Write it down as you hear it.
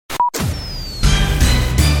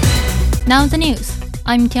Now the news.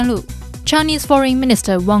 I'm Tianlu. Chinese Foreign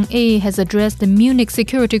Minister Wang Yi has addressed the Munich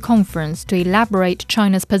Security Conference to elaborate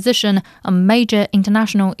China's position on major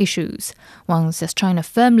international issues. Wang says China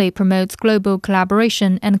firmly promotes global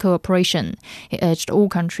collaboration and cooperation. He urged all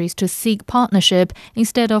countries to seek partnership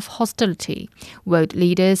instead of hostility. World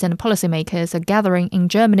leaders and policymakers are gathering in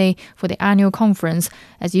Germany for the annual conference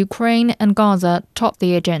as Ukraine and Gaza top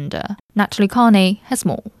the agenda. Natalie Carney has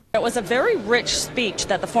more. It was a very rich speech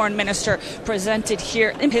that the foreign minister presented here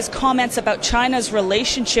in his comments about China's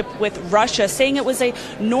relationship with Russia, saying it was a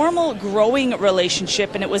normal, growing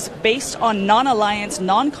relationship and it was based on non-alliance,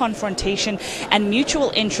 non-confrontation and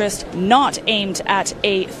mutual interest, not aimed at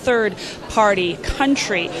a third-party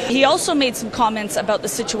country. He also made some comments about the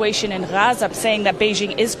situation in Gaza, saying that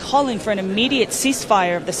Beijing is calling for an immediate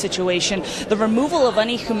ceasefire of the situation, the removal of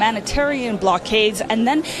any humanitarian blockades, and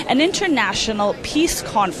then an international peace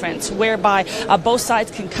conference whereby both sides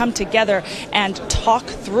can come together and talk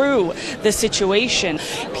through the situation.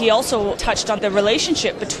 He also touched on the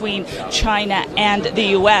relationship between China and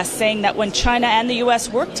the U.S., saying that when China and the U.S.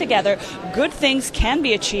 work together, good things can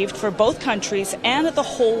be achieved for both countries and the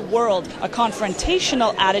whole world. A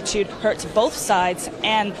confrontational attitude hurts both sides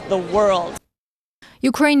and the world.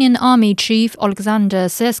 Ukrainian Army Chief Oleksandr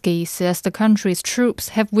Syrskyi says the country's troops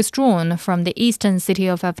have withdrawn from the eastern city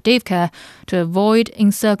of Avdiivka to avoid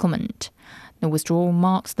encirclement. The withdrawal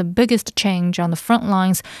marks the biggest change on the front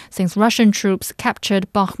lines since Russian troops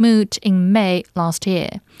captured Bakhmut in May last year.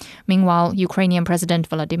 Meanwhile, Ukrainian President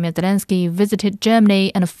Volodymyr Zelensky visited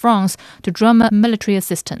Germany and France to drum up military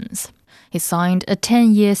assistance. He signed a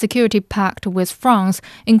 10-year security pact with France,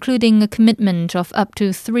 including a commitment of up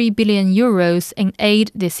to 3 billion euros in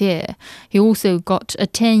aid this year. He also got a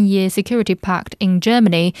 10-year security pact in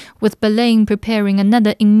Germany, with Berlin preparing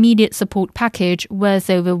another immediate support package worth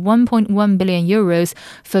over 1.1 billion euros,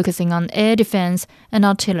 focusing on air defense and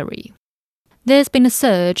artillery. There's been a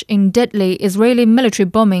surge in deadly Israeli military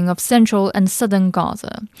bombing of central and southern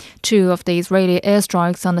Gaza. 2 of the Israeli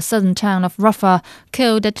airstrikes on the southern town of Rafah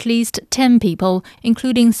killed at least 10 people,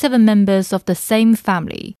 including 7 members of the same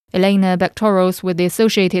family. Elena Bektoros with the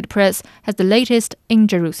Associated Press has the latest in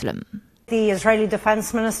Jerusalem. The Israeli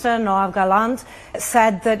Defense Minister, Yoav Gallant,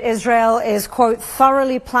 said that Israel is, quote,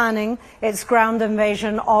 thoroughly planning its ground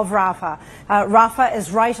invasion of Rafah. Rafah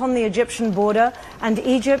is right on the Egyptian border, and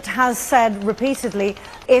Egypt has said repeatedly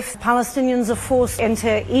if Palestinians are forced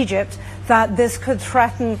into Egypt, that this could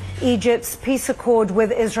threaten Egypt's peace accord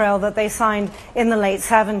with Israel that they signed in the late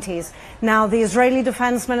 70s. Now, the Israeli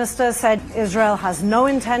Defense Minister said Israel has no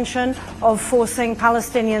intention of forcing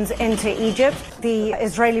Palestinians into Egypt. The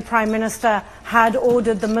Israeli Prime Minister had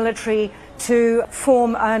ordered the military to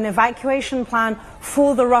form an evacuation plan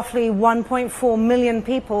for the roughly 1.4 million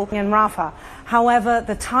people in Rafah. However,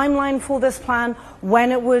 the timeline for this plan,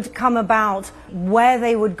 when it would come about, where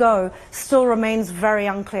they would go, still remains very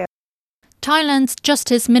unclear. Thailand's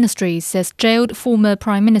Justice Ministry says jailed former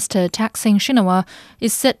Prime Minister Thaksin Shinawatra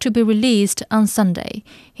is set to be released on Sunday.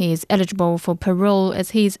 He is eligible for parole as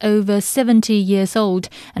he is over 70 years old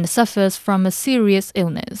and suffers from a serious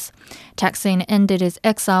illness. Thaksin ended his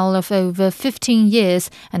exile of over 15 years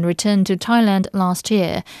and returned to Thailand last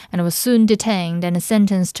year and was soon detained and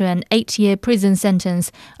sentenced to an 8-year prison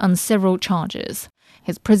sentence on several charges.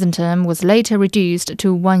 His prison term was later reduced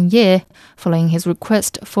to 1 year following his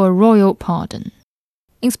request for a royal pardon.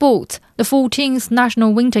 In sports, the 14th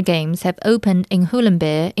National Winter Games have opened in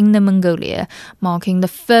Ulaanbaatar, Inner Mongolia, marking the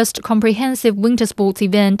first comprehensive winter sports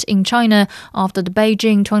event in China after the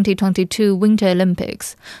Beijing 2022 Winter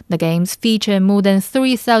Olympics. The Games feature more than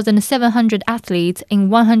 3,700 athletes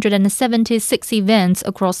in 176 events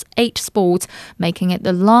across 8 sports, making it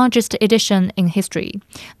the largest edition in history.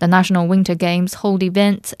 The National Winter Games hold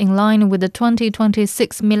events in line with the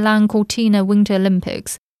 2026 Milan Cortina Winter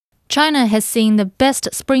Olympics. China has seen the best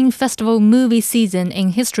Spring Festival movie season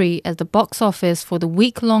in history as the box office for the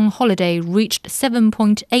week-long holiday reached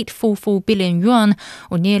 7.844 billion yuan,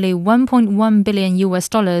 or nearly $1.1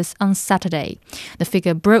 billion on Saturday. The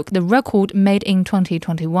figure broke the record made in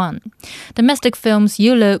 2021. Domestic films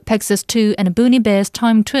YOLO, Pegasus 2 and Boonie Bear's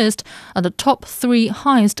Time Twist are the top 3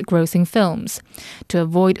 highest-grossing films. To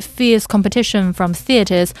avoid fierce competition from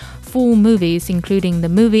theaters, 4 movies, including The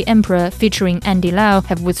Movie Emperor featuring Andy Lau,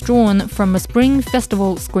 have withdrawn from a Spring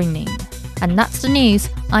Festival screening. And that's the news.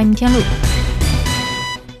 I'm Tianlu.